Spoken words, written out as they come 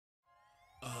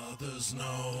Others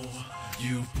know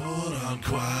you put on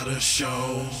quite a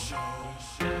show,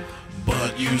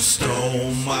 but you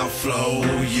stole my flow,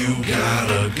 you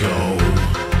gotta go.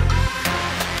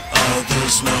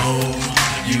 Others know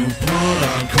you put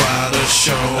on quite a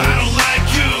show, I don't like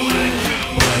you,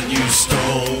 but you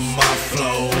stole my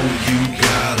flow, you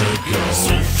gotta go.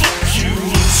 So fuck you.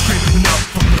 Screaming up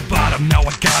from the bottom, now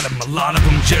I got 'em. A lot of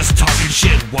them just talking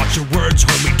shit. Watch your words,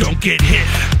 homie, don't get hit.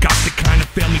 Got the kind of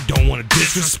family, don't wanna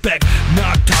disrespect.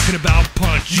 Not talking about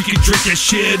punch, you can drink that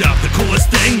shit up. The coolest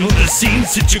thing on the scene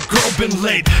since your girl been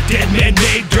laid. Dead man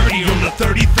made dirty on the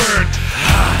 33rd.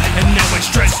 And now I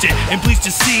stretched it and bleached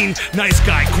the scene. Nice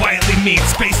guy, quietly mean,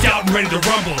 spaced out and ready to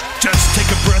rumble. Just take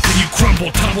a breath and you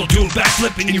crumble, tumble, do a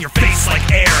backflip in your face like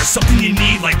air. Something you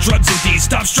need like drugs indeed.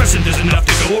 Stop stressing, there's enough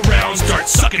to go around. Start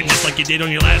sucking just like you did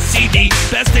on your last CD.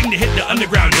 Best thing to hit the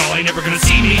underground, y'all ain't never gonna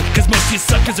see me, cause most of you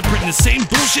suckers are printing the same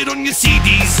bullshit on your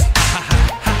CDs.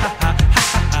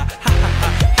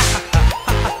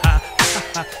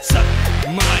 Suck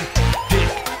my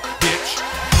dick, bitch.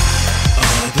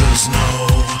 Others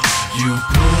know you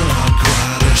put on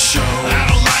quite a show, I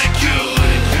don't like you,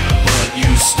 but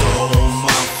you stole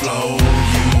my flow,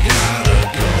 you gotta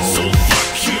go. So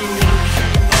fuck you.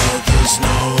 Others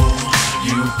know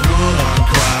you put on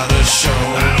quite a show,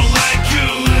 I don't like you,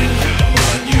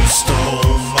 but you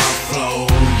stole my flow,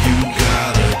 you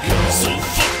gotta go. So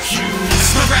fuck you.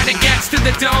 Sporadic acts to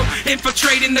the dome,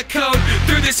 infiltrating the code.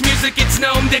 Through this music it's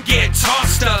known to get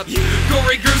tossed up.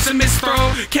 Gory gruesome is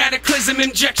thrown, cataclysm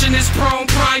injection is prone.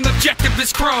 Prime objective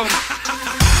is chrome.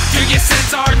 Do you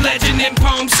sense our legend in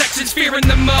poem sections, fearing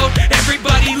the mode?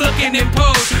 Everybody looking in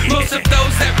pose. Most of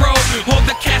those that roll hold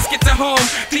the casket to home.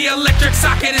 The electric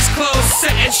socket is closed,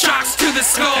 setting shocks to the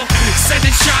skull,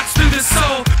 sending shots through the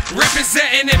soul.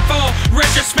 Representing in full,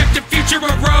 retrospective future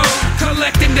a road.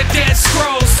 Collecting the dead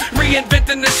scrolls,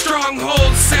 reinventing the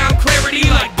strongholds. Sound clarity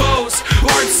like bows.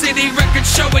 Orange City records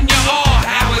showing you all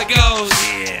how it goes.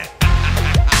 Yeah.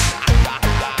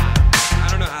 I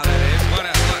don't know how that is. What?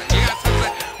 You got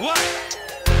something? What?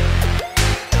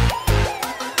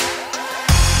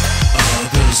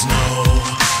 Others know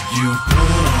you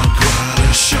put on quite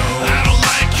a show, I don't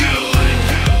like you,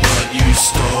 but you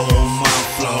stole my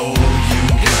flow, you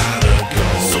gotta go.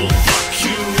 So fuck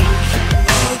you.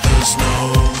 Others know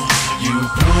you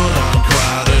put on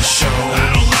quite a show, I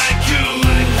don't like you,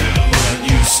 but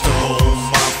you stole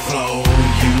my flow,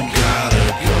 you gotta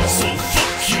go. So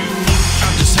fuck you.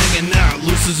 I'm just hanging out,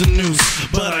 loose as a noose,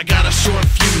 but I got a short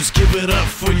fuse. Give it up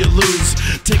for you lose.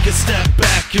 Take a step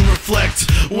back and reflect.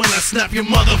 When I snap your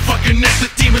motherfucking neck, the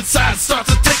demon side starts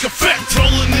to take effect.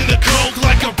 Rolling in the coke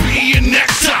like a bee in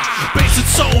nectar. Bass it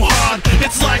so hard,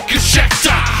 it's like a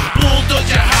Schecter. Bulldoze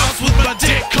your house with my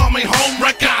dick, call me home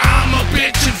wrecker. I'm a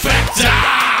bitch infector.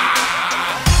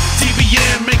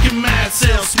 TBN making mad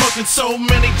sales, smoking so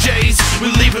many J's,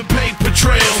 we leaving paper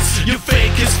trails. You're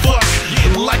fake as fuck,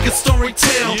 like a story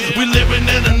tale. We living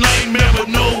in a nightmare, but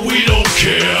no, we don't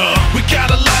care. We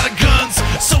got a lot of guns,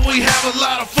 so we have a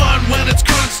lot of fun. When it's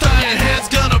crunch time, your head's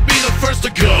gonna be the first to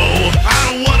go. I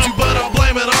don't wanna